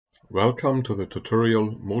Welcome to the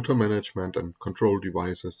tutorial Motor Management and Control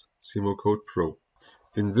Devices Simocode Pro.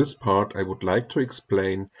 In this part I would like to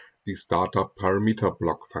explain the startup parameter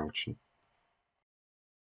block function.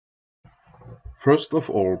 First of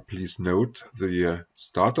all, please note the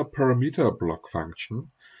startup parameter block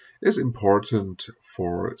function is important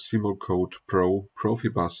for Simocode Pro,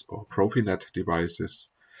 Profibus or Profinet devices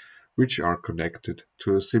which are connected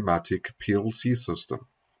to a SIMATIC PLC system.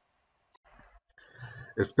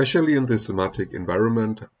 Especially in the SIMATIC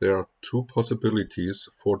environment, there are two possibilities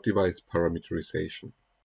for device parameterization.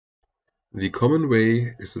 The common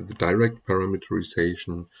way is the direct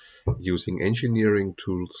parameterization using engineering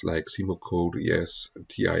tools like Simocode ES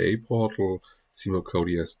TIA Portal,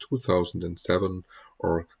 Simocode ES 2007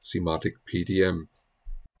 or SIMATIC PDM.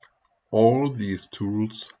 All these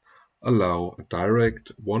tools allow a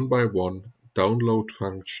direct one-by-one download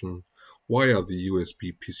function via the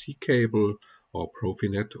USB PC cable or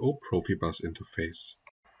Profinet or Profibus interface.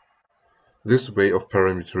 This way of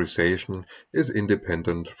parameterization is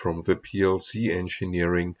independent from the PLC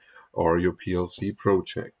engineering or your PLC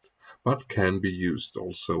project, but can be used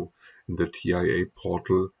also in the TIA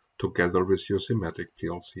portal together with your SIMATIC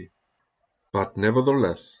PLC. But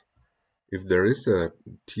nevertheless, if there is a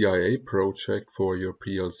TIA project for your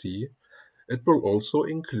PLC, it will also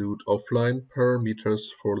include offline parameters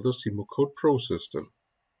for the Simocode Pro system.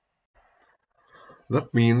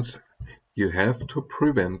 That means you have to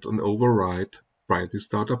prevent an override by the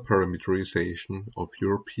startup parameterization of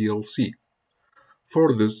your PLC.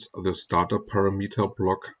 For this, the startup parameter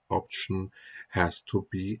block option has to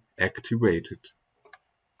be activated.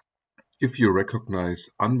 If you recognize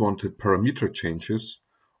unwanted parameter changes,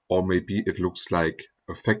 or maybe it looks like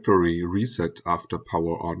a factory reset after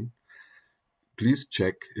power on, please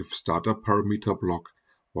check if startup parameter block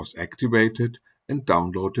was activated and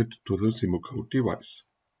downloaded to the Simocode device.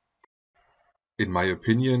 In my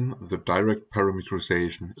opinion, the direct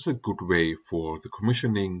parameterization is a good way for the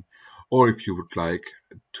commissioning, or if you would like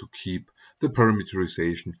to keep the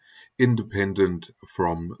parameterization independent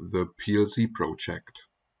from the PLC project.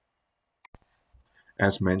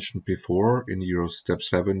 As mentioned before, in your Step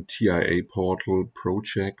 7 TIA portal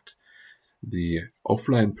project, the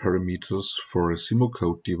offline parameters for a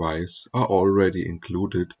Simocode device are already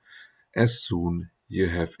included as soon you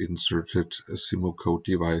have inserted a Simocode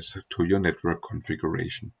device to your network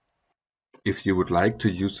configuration. If you would like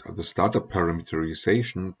to use the startup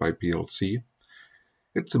parameterization by PLC,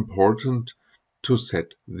 it's important to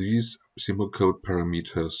set these Simocode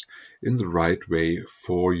parameters in the right way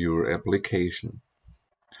for your application.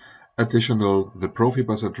 Additionally, the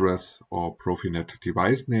Profibus address or Profinet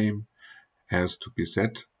device name has to be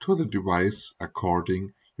set to the device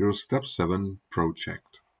according your Step 7 project.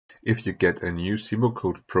 If you get a new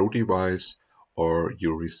Simocode Pro device or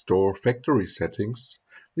you restore factory settings,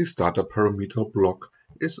 the startup parameter block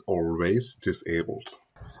is always disabled.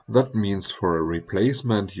 That means for a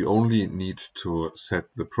replacement you only need to set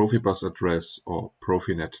the Profibus address or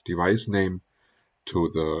Profinet device name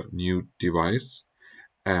to the new device,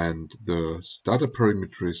 and the startup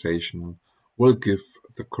parameterization will give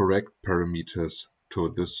the correct parameters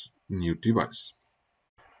to this new device.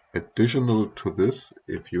 Additional to this,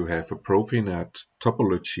 if you have a Profinet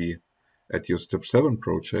topology at your Step 7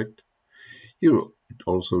 project, you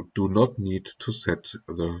also do not need to set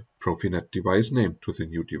the Profinet device name to the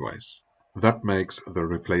new device. That makes the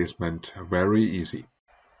replacement very easy.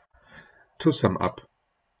 To sum up,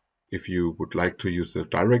 if you would like to use the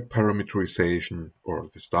direct parameterization or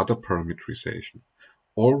the startup parameterization,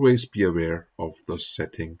 always be aware of the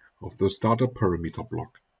setting of the startup parameter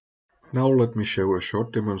block. Now let me show a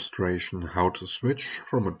short demonstration how to switch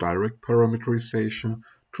from a direct parameterization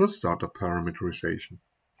to a startup parameterization.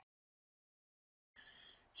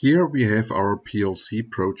 Here we have our PLC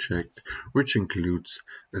project, which includes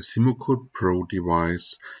a Simocode Pro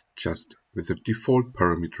device just with a default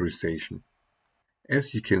parameterization.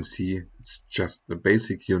 As you can see, it's just the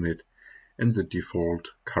basic unit and the default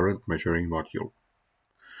current measuring module.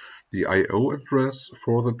 The I/O address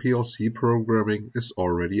for the PLC programming is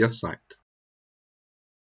already assigned.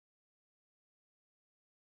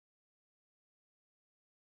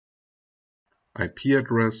 IP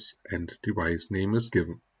address and device name is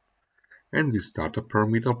given, and the startup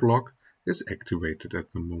parameter block is activated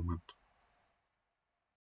at the moment.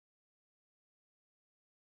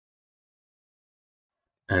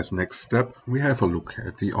 As next step, we have a look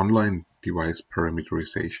at the online device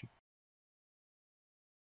parameterization.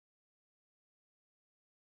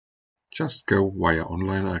 Just go via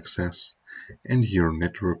online access and your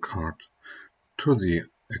network card to the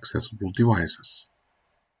accessible devices.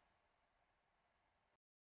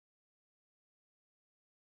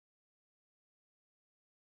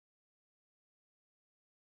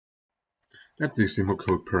 At the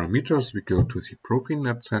Simocode parameters, we go to the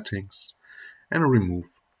Profinet settings and remove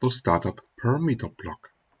the startup parameter block.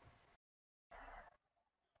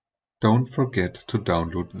 Don't forget to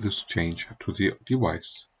download this change to the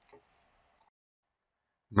device.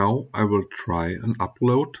 Now I will try an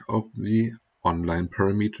upload of the online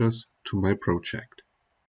parameters to my project.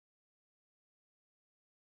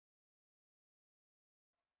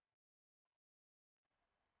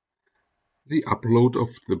 The upload of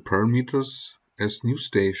the parameters as new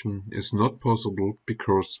station is not possible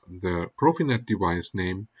because the Profinet device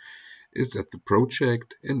name is at the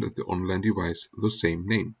project and at the online device the same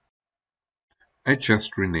name. I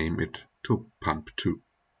just rename it to Pump2.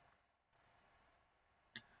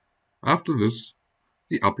 After this,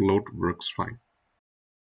 the upload works fine.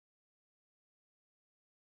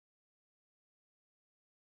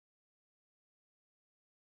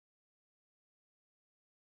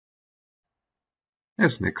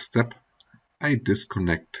 As next step, I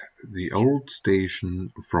disconnect the old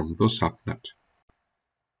station from the subnet.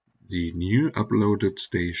 The new uploaded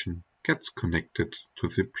station gets connected to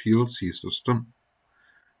the PLC system.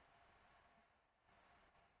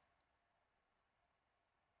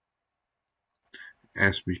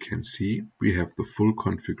 As we can see, we have the full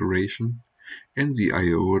configuration and the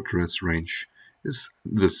I/O address range is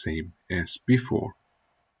the same as before.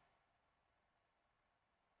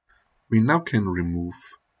 We now can remove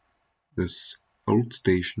this old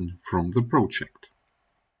station from the project.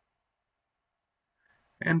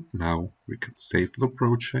 And now we can save the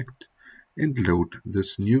project and load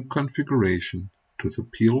this new configuration to the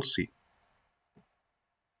PLC.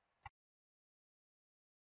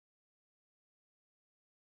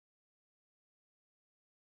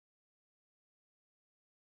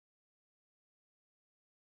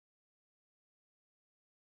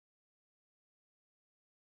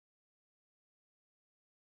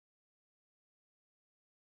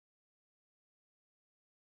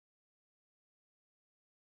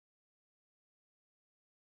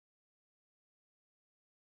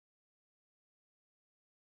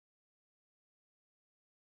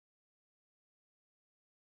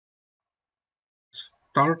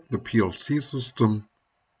 Start the PLC system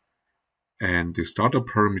and the startup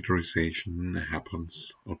parameterization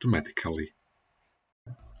happens automatically.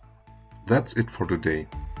 That's it for today.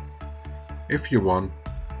 If you want,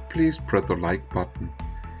 please press the like button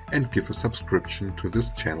and give a subscription to this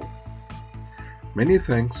channel. Many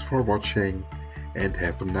thanks for watching and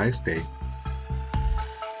have a nice day.